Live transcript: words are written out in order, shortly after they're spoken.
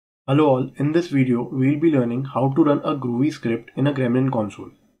Hello all, in this video we'll be learning how to run a Groovy script in a Gremlin console.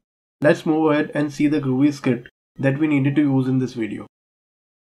 Let's move ahead and see the Groovy script that we needed to use in this video.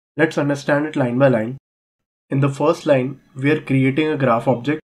 Let's understand it line by line. In the first line, we are creating a graph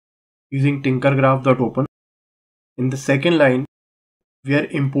object using tinkergraph.open. In the second line, we are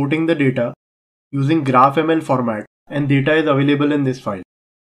importing the data using graphml format and data is available in this file.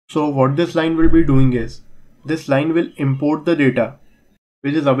 So what this line will be doing is, this line will import the data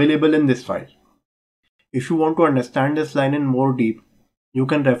which is available in this file. If you want to understand this line in more deep, you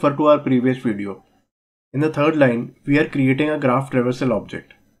can refer to our previous video. In the third line, we are creating a graph traversal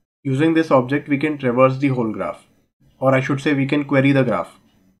object. Using this object, we can traverse the whole graph. Or I should say we can query the graph.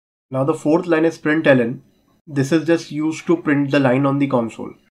 Now the fourth line is println. This is just used to print the line on the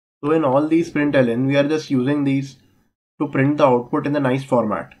console. So in all these println, we are just using these to print the output in a nice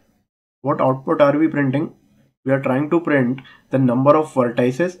format. What output are we printing? We are trying to print the number of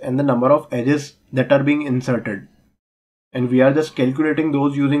vertices and the number of edges that are being inserted. And we are just calculating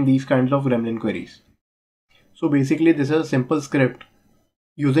those using these kinds of Gremlin queries. So basically this is a simple script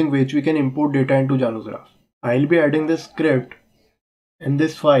using which we can import data into Janu's graph. I'll be adding this script in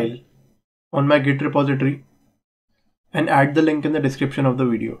this file on my Git repository and add the link in the description of the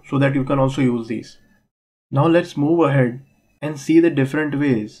video so that you can also use these. Now let's move ahead and see the different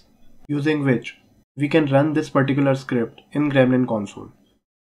ways using which we can run this particular script in Gremlin console.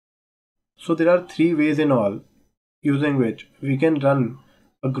 So there are three ways in all using which we can run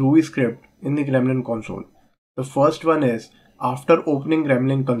a Groovy script in the Gremlin console. The first one is after opening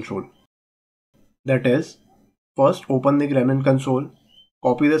Gremlin console. That is, first open the Gremlin console,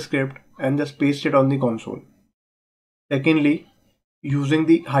 copy the script and just paste it on the console. Secondly, using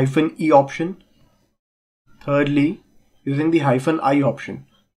the -e option. Thirdly, using the -i option.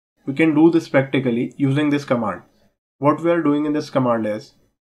 We can do this practically using this command. What we are doing in this command is,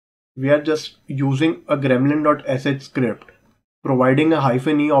 we are just using a gremlin.sh script, providing a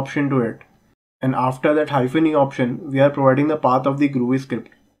 -e option to it, and after that -e option, we are providing the path of the Groovy script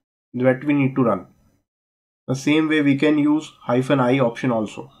that we need to run. The same way we can use -i option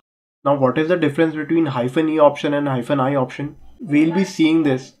also. Now what is the difference between -e option and -i option? We'll be seeing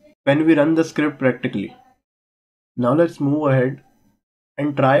this when we run the script practically. Now let's move ahead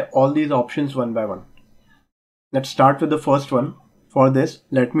and try all these options one by one. Let's start with the first one. For this,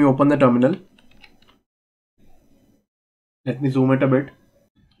 let me open the terminal. Let me zoom it a bit.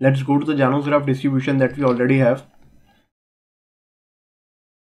 Let's go to the Janu's graph distribution that we already have.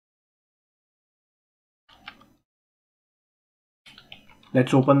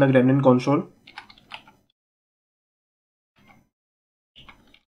 Let's open the Gremlin console.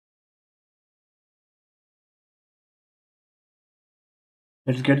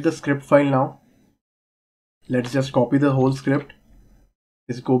 Let's get the script file now. Let's just copy the whole script.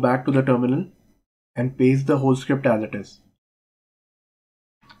 Let's go back to the terminal and paste the whole script as it is.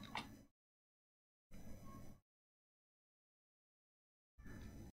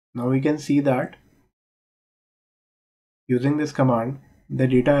 Now we can see that using this command, the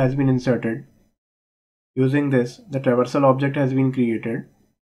data has been inserted. Using this, the traversal object has been created.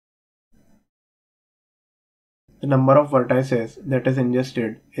 The number of vertices that is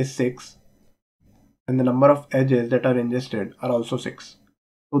ingested is 6 and the number of edges that are ingested are also 6.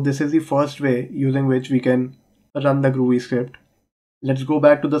 So this is the first way using which we can run the Groovy script. Let's go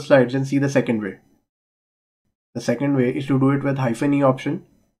back to the slides and see the second way. The second way is to do it with -e option.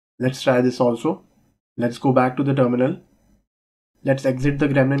 Let's try this also. Let's go back to the terminal. Let's exit the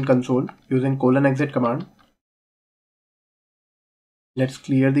Gremlin console using :exit command. Let's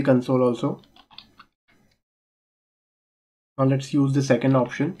clear the console also. Now let's use the second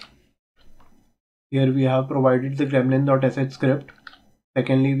option. Here we have provided the gremlin.sh script.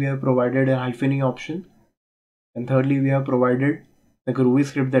 Secondly, we have provided a -e option. And thirdly, we have provided the Groovy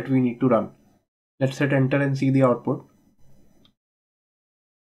script that we need to run. Let's hit enter and see the output.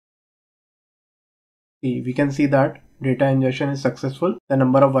 See, we can see that data ingestion is successful. The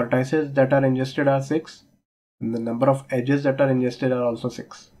number of vertices that are ingested are 6 and the number of edges that are ingested are also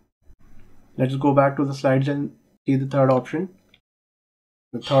 6. Let's go back to the slides and see the third option.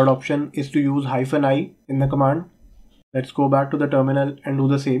 The third option is to use -i in the command. Let's go back to the terminal and do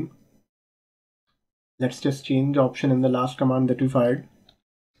the same. Let's just change the option in the last command that we fired.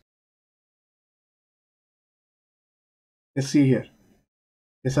 Let's see here.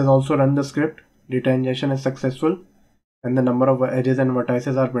 This has also run the script. Data ingestion is successful and the number of edges and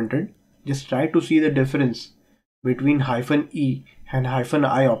vertices are printed. Just try to see the difference between -e and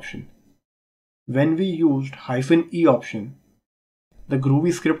 -i option. When we used -e option, the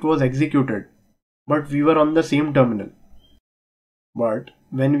Groovy script was executed, but we were on the same terminal. But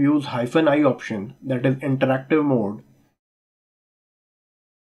when we use -i option, that is interactive mode,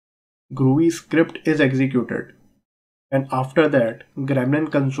 Groovy script is executed, and after that Gremlin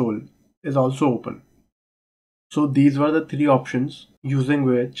console is also open. So these were the three options using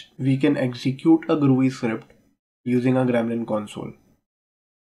which we can execute a Groovy script using a Gremlin console.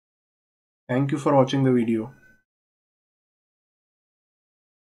 Thank you for watching the video.